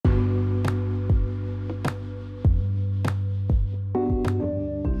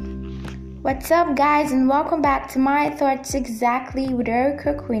What's up, guys, and welcome back to My Thoughts Exactly with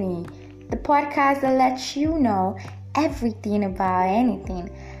Erica Queenie, the podcast that lets you know everything about anything.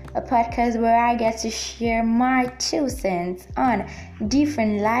 A podcast where I get to share my 2 cents on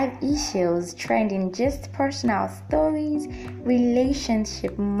different life issues, trending just personal stories,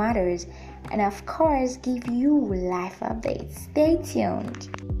 relationship matters, and of course, give you life updates. Stay tuned.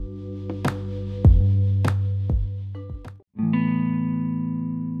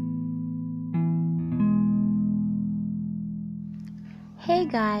 Hey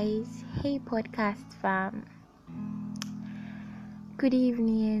guys, hey podcast fam. Good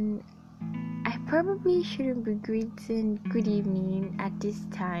evening. I probably shouldn't be greeting good evening at this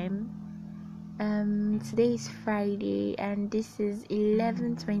time. Today is Friday and this is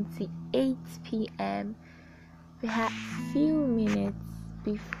 11:28 p.m. We have few minutes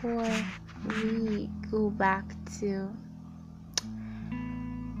before we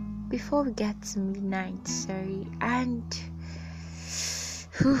get to midnight, and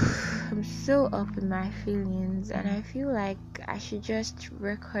I'm so up in my feelings and I feel like I should just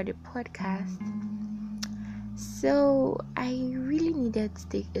record a podcast. So I really needed to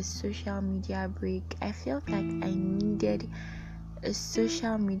take a social media break. I felt like I needed a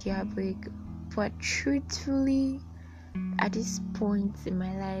social media break, but truthfully, at this point in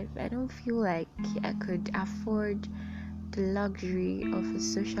my life, I don't feel like I could afford the luxury of a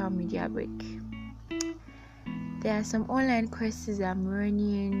social media break. There are some online courses I'm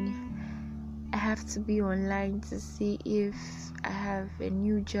running. I have to be online to see if I have a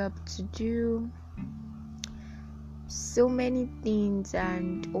new job to do. So many things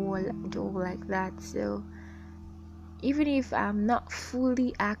and all like that. So even if I'm not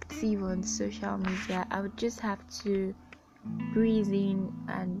fully active on social media, I would just have to breathe in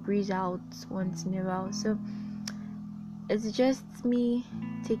and breathe out once in a while. So it's just me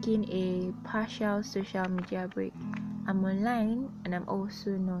taking a partial social media break. I'm online and I'm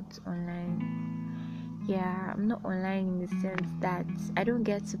also not online. Yeah, I'm not online in the sense that I don't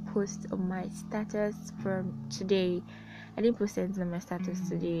get to post on my status from today. I didn't post anything on my status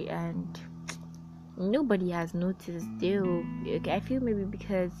today and nobody has noticed though. Okay, I feel maybe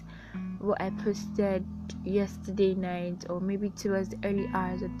because what I posted yesterday night or maybe towards the early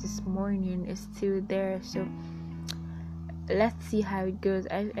hours of this morning is still there. So let's see how it goes.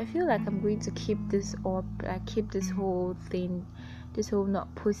 I feel like I'm going to keep this up. I keep this whole thing, this whole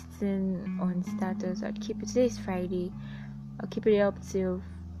not posting on status. I'll keep it. Today is Friday. I'll keep it up till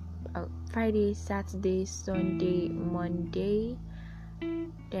Friday, Saturday, Sunday, Monday.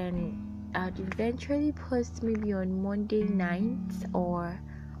 Then I'll eventually post maybe on Monday night or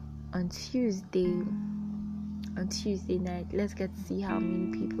on Tuesday. On Tuesday night. Let's get to see how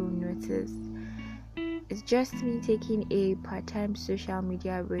many people notice. It's just me taking a part-time social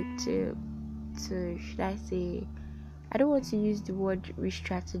media break to should I say, I don't want to use the word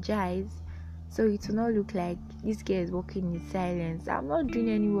re-strategize, so it will not look like this girl is working in silence. I'm not doing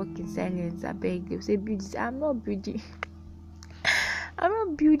any work in silence. I beg. They'll say build this. I'm not building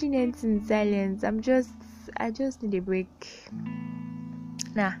anything in silence. I just need a break.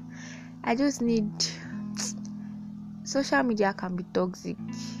 I just need. Social media can be toxic.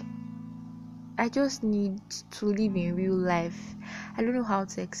 I just need to live in real life. I don't know how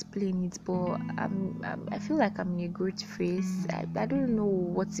to explain it, but I feel like I'm in a growth phase. I don't know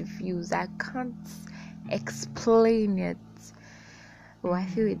what it feels. I can't explain it, but I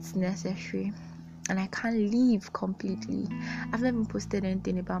feel it's necessary, and I can't leave completely. I've never posted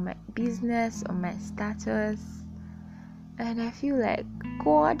anything about my business on my status, and I feel like,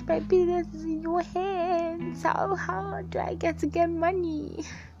 God, my business is in your hands. How do I get money?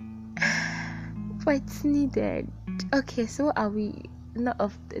 But it's needed. Okay, so are we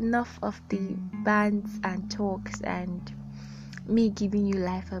enough of the bans and talks and me giving you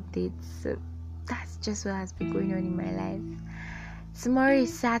life updates? So that's just what has been going on in my life. Tomorrow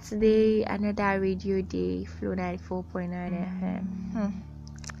is Saturday, another radio day, Flow 94.9 FM.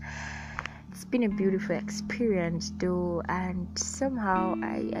 It's been a beautiful experience though, and somehow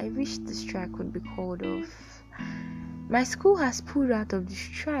I wish the strike would be called off. My school has pulled out of the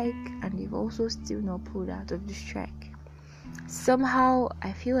strike and they've also still not pulled out of the strike. Somehow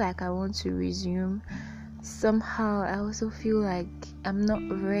I feel like I want to resume. Somehow I also feel like I'm not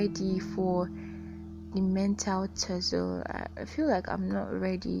ready for the mental tussle. I feel like I'm not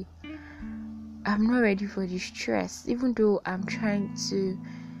ready for the stress, even though I'm trying to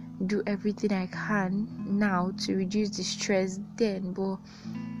do everything I can now to reduce the stress then, but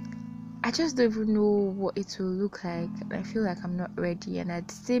I just don't even know what it will look like. I feel like I'm not ready, and at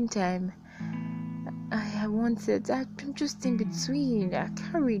the same time I wanted. I'm just in between. I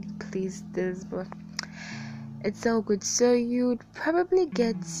can't really place this, but it's all good. So you'd probably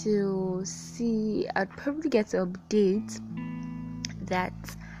get to see. I'd probably get to update that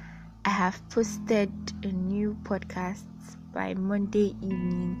I have posted a new podcast by Monday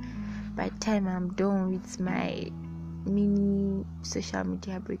evening. By the time I'm done with my mini social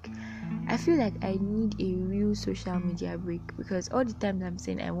media break, I feel like I need a real social media break, because all the times I'm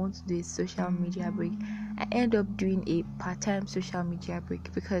saying I want to do a social media break, I end up doing a part-time social media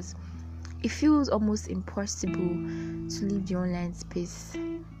break, because it feels almost impossible to leave the online space.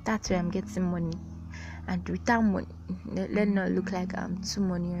 That's where I'm getting money, and without money, let not look like I'm too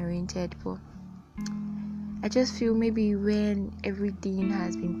money oriented, but I just feel maybe when everything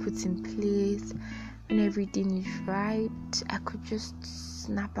has been put in place, when everything is right, I could just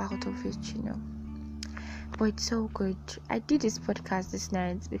snap out of it, But it's so good. I did this podcast this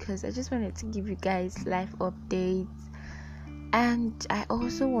night because I just wanted to give you guys life updates, and I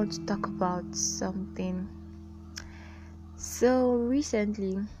also want to talk about something. So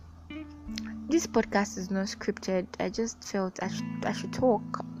recently, this podcast is not scripted. I just felt I should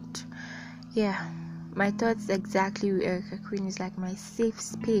talk. Yeah, my thoughts exactly with Erica Queen is like my safe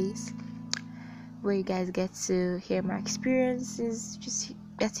space where you guys get to hear my experiences, just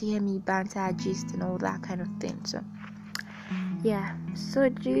get to hear me banter, gist, and all that kind of thing. So yeah, so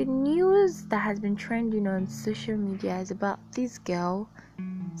the news that has been trending on social media is about this girl,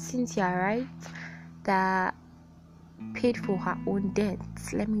 Cynthia, right, that paid for her own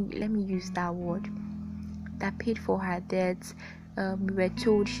debts. Let me use that word. That paid for her debts. We were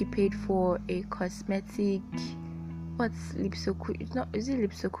told she paid for a cosmetic, what's is it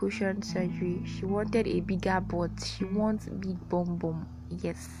liposuction surgery? She wanted a bigger butt. She wants big bum.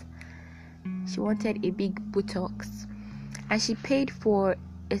 Yes, she wanted a big Botox, and she paid for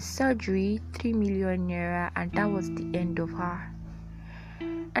a surgery 3 million naira, and that was the end of her.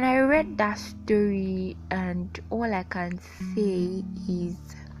 And I read that story, and all I can say is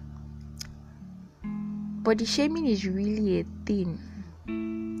body shaming is really a thing.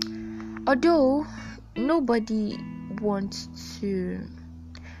 Although nobody wants to,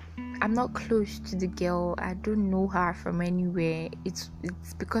 I'm not close to the girl. I don't know her from anywhere. It's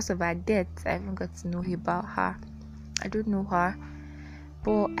because of her death I haven't got to know about her. I don't know her,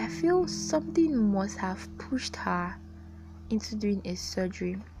 but I feel something must have pushed her into doing a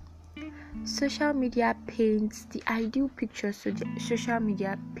surgery. Social media paints the ideal picture. So social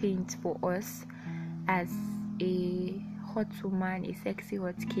media paints for us as a hot woman, a sexy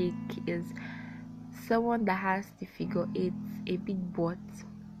hot cake, is someone that has the figure 8, a big butt.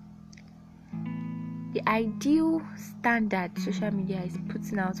 The ideal standard social media is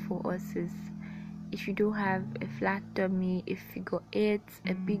putting out for us is if you don't have a flat tummy, a figure 8,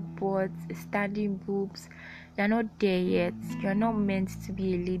 a big butt, a standing boobs, you're not there yet. You're not meant to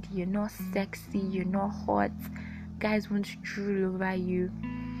be a lady. You're not sexy. You're not hot. Guys want to drool over you.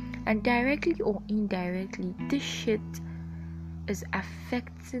 And directly or indirectly, this shit is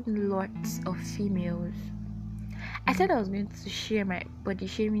affecting lots of females. I said I was going to share my body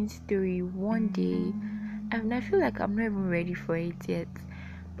shaming story one day, and I feel like I'm not even ready for it yet.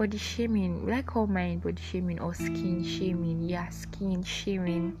 Body shaming, will I call mine body shaming or skin shaming? Yeah, skin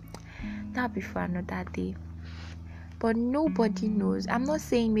shaming. That'll be for another day. But nobody knows. I'm not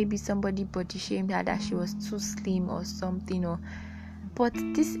saying maybe somebody body shamed her that she was too slim or something, but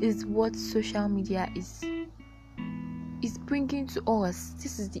this is what social media is bringing to us.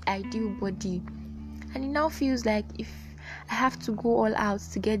 This is the ideal body, and it now feels like if I have to go all out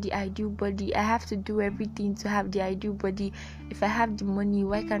to get the ideal body, I have to do everything to have the ideal body. If I have the money,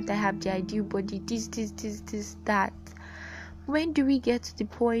 why can't I have the ideal body? This, that. When do we get to the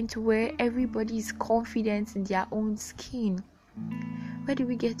point where everybody is confident in their own skin? Where do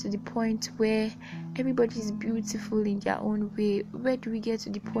we get to the point where everybody is beautiful in their own way? Where do we get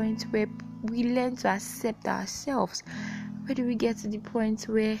to the point where we learn to accept ourselves? Where do we get to the point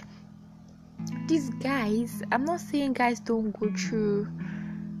where these guys, I'm not saying guys don't go through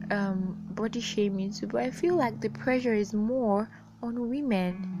body shaming too, but I feel like the pressure is more on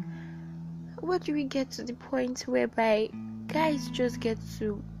women. Where do we get to the point whereby guys just get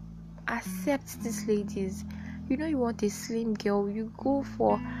to accept these ladies? You want a slim girl, you go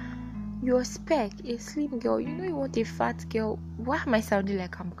for your spec, a slim girl. You want a fat girl. Why am I sounding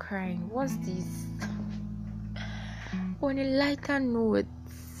like I'm crying? What's this? On a lighter note,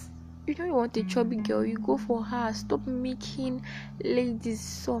 you want a chubby girl, you go for her. Stop making ladies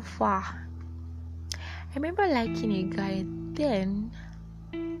suffer. I remember liking a guy then,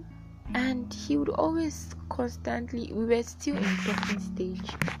 and he would always constantly, we were still in talking stage.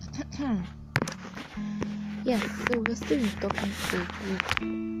 Yes, so we're still in talking stage.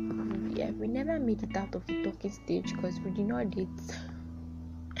 We never made it out of the talking stage because we did not date.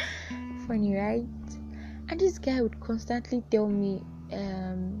 Funny, right? And this guy would constantly tell me,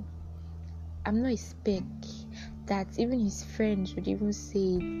 I'm not a spec. That even his friends would even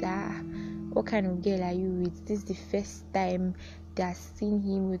say that, what kind of girl are you with? This is the first time they're seeing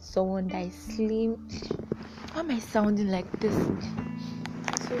him with someone that is slim. Why am I sounding like this?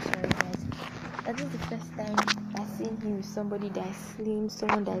 So sorry, guys. That is the first time I've seen him with somebody that is slim,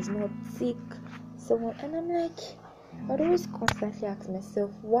 someone that is not thick, someone, and I'm like, I'd always constantly ask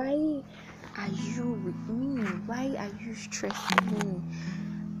myself, why are you with me? Why are you stressing me?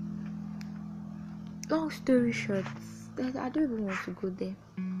 Long story short, I don't even want to go there.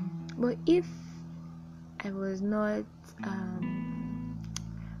 But if I was not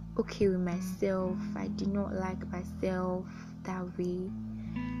okay with myself, I did not like myself that way,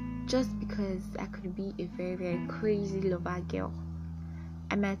 just because I could be a very, very crazy lover girl,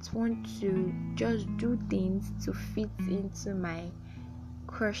 I might want to just do things to fit into my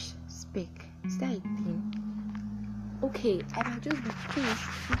crush spec. Is that a thing? Okay, I might just be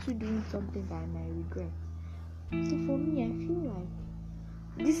pushed into doing something that I might regret. So for me, I feel like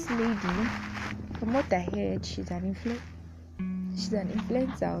this lady, from what I heard, she's an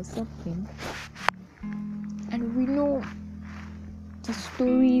influencer or something, and we know the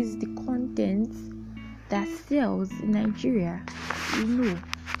stories, the content that sells in Nigeria. We know.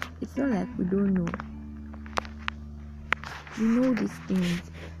 It's not like we don't know. We know these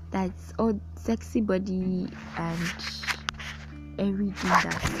things. That's all sexy body and everything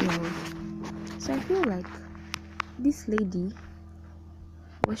that sells. So I feel like this lady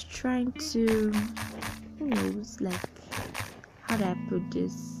was trying to, who knows, like, how do I put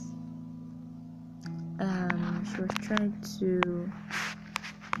this? She was trying to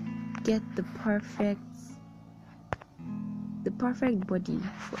get the perfect body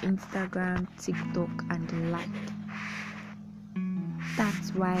for Instagram, TikTok, and the like.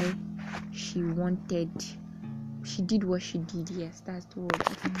 That's why she did what she did. Yes, that's the word.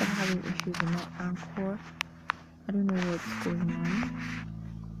 I think I'm having issues with my Anchor. I don't know what's going on.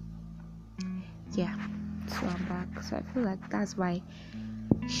 Yeah, so I'm back. So I feel like that's why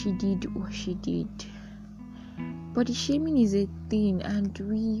she did what she did. Body shaming is a thing, and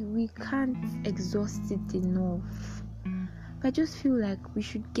we can't exhaust it enough. But I just feel like we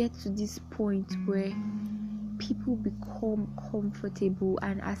should get to this point where people become comfortable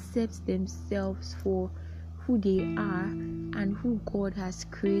and accept themselves for who they are and who God has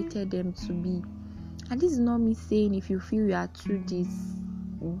created them to be. And this is not me saying if you feel you are too this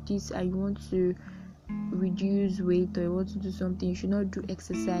and you want to reduce weight or you want to do something, you should not do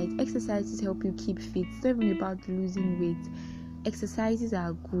exercise. Exercises help you keep fit. It's not even about losing weight. Exercises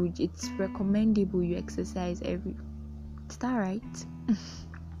are good. It's recommendable you exercise every. Is that right?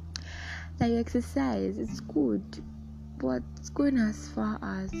 That you exercise, it's good, but it's going as far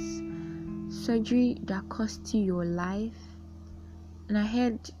as surgery that cost you your life. And I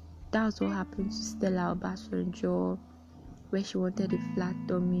heard that's what happened to Stella Obasanjo, where she wanted a flat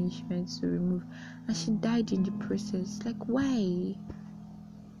tummy, she went to remove, and she died in the process. Like, why?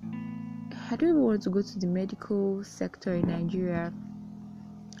 I don't even want to go to the medical sector in Nigeria.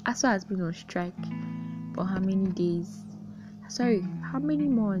 ASO has been on strike for how many days? Sorry, how many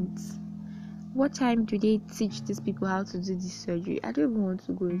months? What time do they teach these people how to do this surgery? I don't even want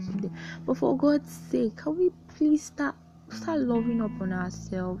to go into there. But for God's sake, can we please start loving up on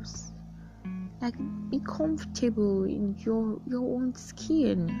ourselves? Like, be comfortable in your own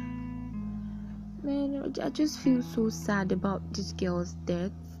skin. Man, I just feel so sad about this girl's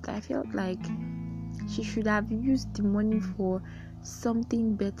death. I felt like she should have used the money for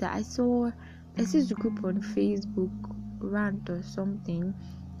something better. I saw this group on Facebook, Rant or something.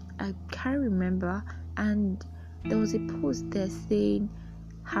 I can't remember, and there was a post there saying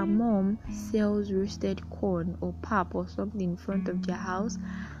her mom sells roasted corn or pap or something in front of their house,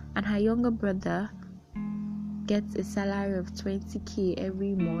 and her younger brother gets a salary of 20k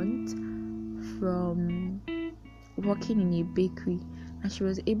every month from working in a bakery, and she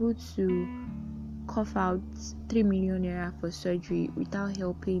was able to cough out 3 million naira for surgery without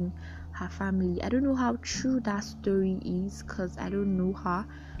helping her family. I don't know how true that story is because I don't know her.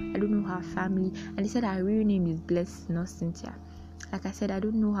 I don't know her family. And they said her real name is Blessed, not Cynthia. Like I said, I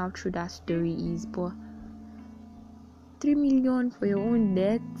don't know how true that story is, but 3 million for your own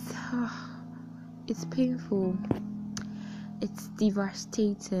death, it's painful. It's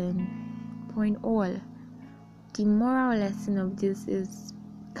devastating. Point all. The moral lesson of this is,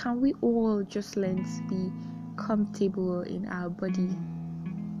 can we all just learn to be comfortable in our body?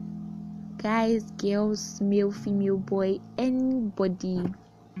 guys, girls, male, female, boy, anybody,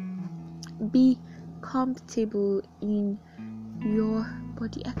 be comfortable in your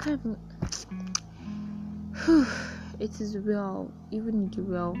body. I can't even. It is real, even in the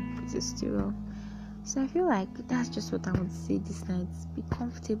real, it is still real. So I feel like that's just what I want to say this night. Be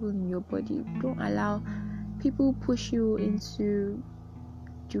comfortable in your body. Don't allow people push you into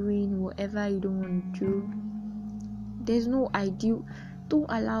doing whatever you don't want to do. There's no ideal. Don't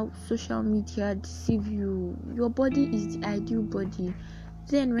allow social media deceive you. Your body is the ideal body.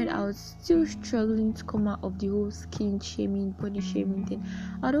 Then when I was still struggling to come out of the whole skin shaming, body shaming thing,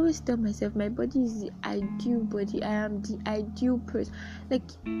 I'd always tell myself my body is the ideal body. I am the ideal person. Like,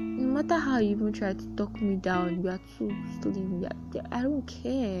 no matter how you even try to talk me down, you are too slim. I don't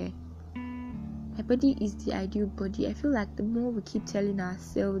care. My body is the ideal body. I feel like the more we keep telling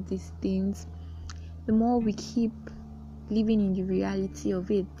ourselves these things, the more we keep living in the reality of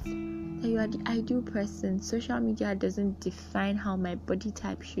it, that you are the ideal person. Social media doesn't define how my body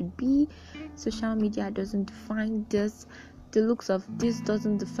type should be. Social media doesn't define this. The looks of this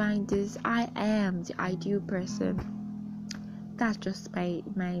doesn't define this. I am the ideal person. That's just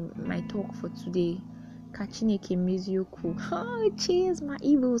my talk for today. Kachineke Mizioku. Oh, cheers, my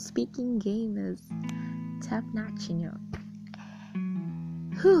evil speaking gamers. Tap Nachino.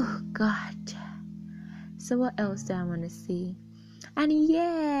 Whew, God. So what else do I want to say? And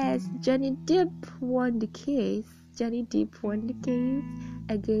yes, Johnny Depp won the case. Johnny Depp won the case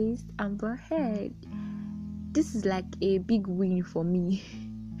against Amber Heard. This is like a big win for me.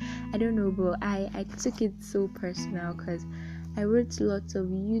 I don't know, but I took it so personal because I wrote lots of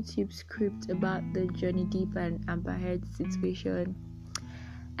YouTube scripts about the Johnny Depp and Amber Heard situation,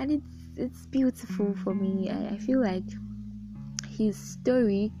 and it's beautiful for me. I feel like his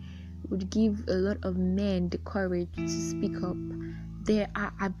story would give a lot of men the courage to speak up. There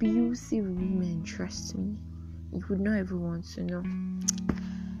are abusive women, trust me. You would not ever want to know.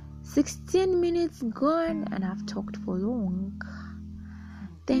 16 minutes gone and I've talked for long.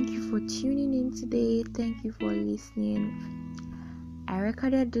 Thank you for tuning in today. Thank you for listening. I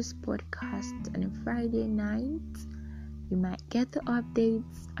recorded this podcast on a Friday night. You might get the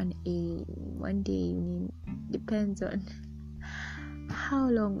updates on a Monday evening. Depends on how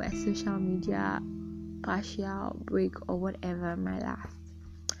long my social media partial break or whatever might last.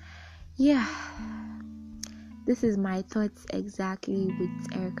 Yeah, this is my thoughts exactly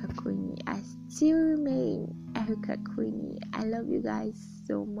with Erica Queenie. I still remain Erica Queenie. I love you guys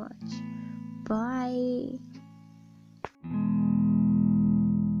so much. Bye.